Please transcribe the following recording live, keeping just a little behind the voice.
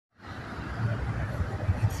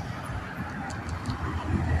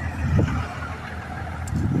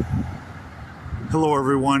Hello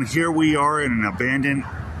everyone, here we are in an abandoned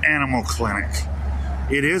animal clinic.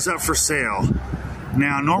 It is up for sale.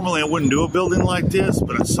 Now normally I wouldn't do a building like this,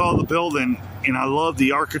 but I saw the building and I love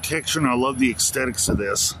the architecture and I love the aesthetics of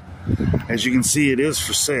this. As you can see, it is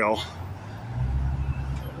for sale.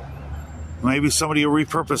 Maybe somebody will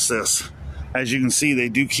repurpose this. As you can see, they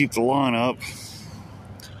do keep the lawn up.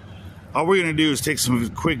 All we're going to do is take some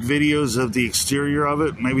quick videos of the exterior of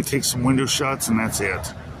it, maybe take some window shots, and that's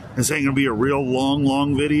it. This ain't going to be a real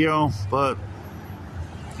long video, but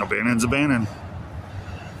abandoned's abandoned.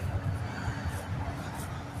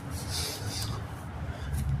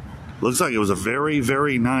 Looks like it was a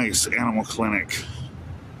very nice animal clinic.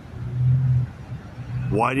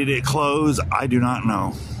 Why did it close? I do not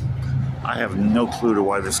know. I have no clue to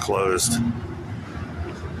why this closed.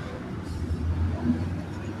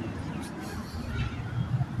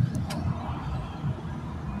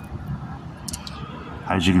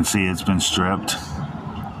 As you can see, it's been stripped.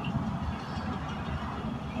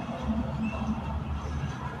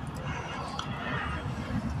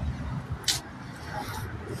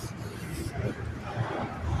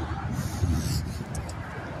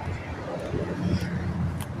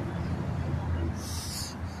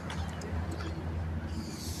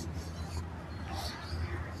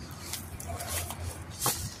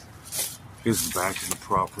 Here's the back of the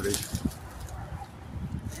property.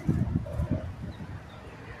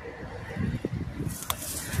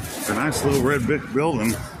 It's a nice little red brick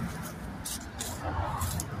building.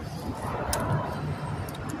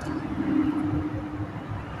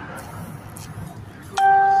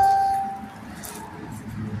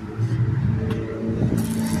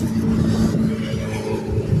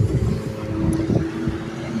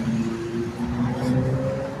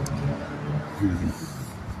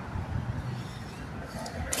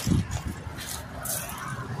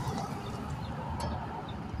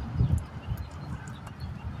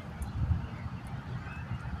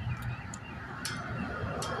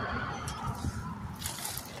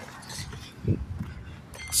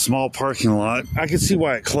 Small parking lot. I can see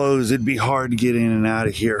why it closed. It'd be hard to get in and out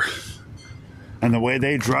of here. And the way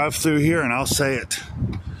they drive through here, and I'll say it,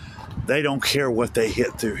 they don't care what they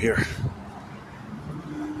hit through here.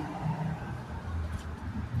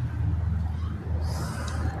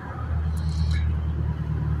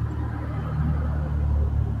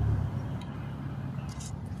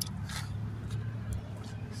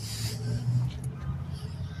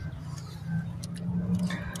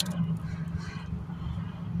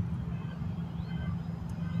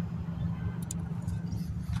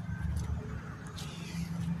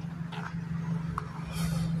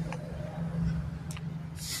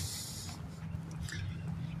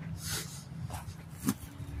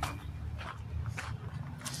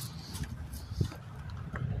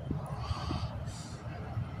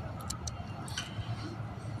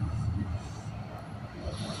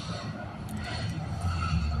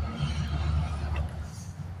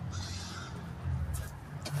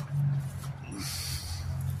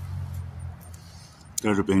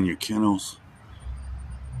 There'd have been your kennels.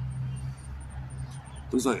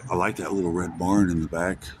 Looks like, I like that little red barn in the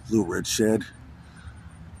back, little red shed.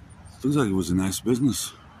 Looks like it was a nice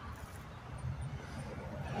business.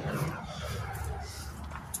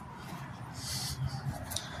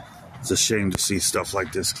 It's a shame to see stuff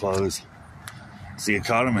like this close. It's the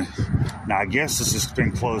economy. Now I guess this has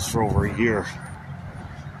been closed for over a year.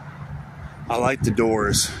 I like the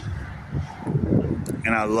doors.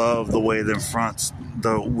 And I love the way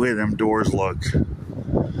them doors look.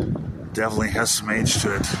 Definitely has some age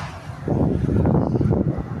to it.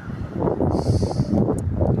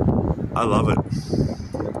 I love it.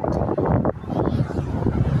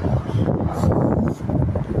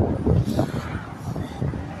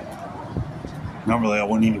 Normally I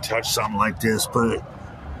wouldn't even touch something like this, but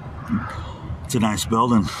it's a nice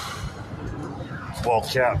building. It's well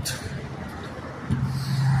kept.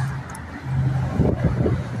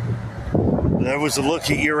 There was a look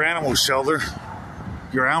at your animal shelter,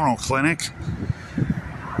 your animal clinic.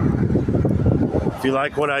 If you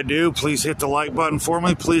like what I do, please hit the like button for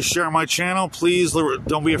me. Please share my channel. Please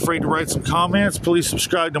don't be afraid to write some comments. Please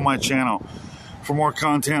subscribe to my channel for more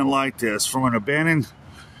content like this. From an abandoned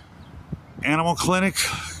animal clinic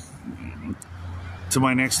to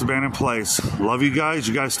my next abandoned place. Love you guys.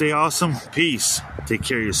 You guys stay awesome. Peace. Take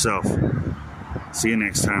care of yourself. See you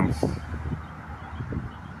next time.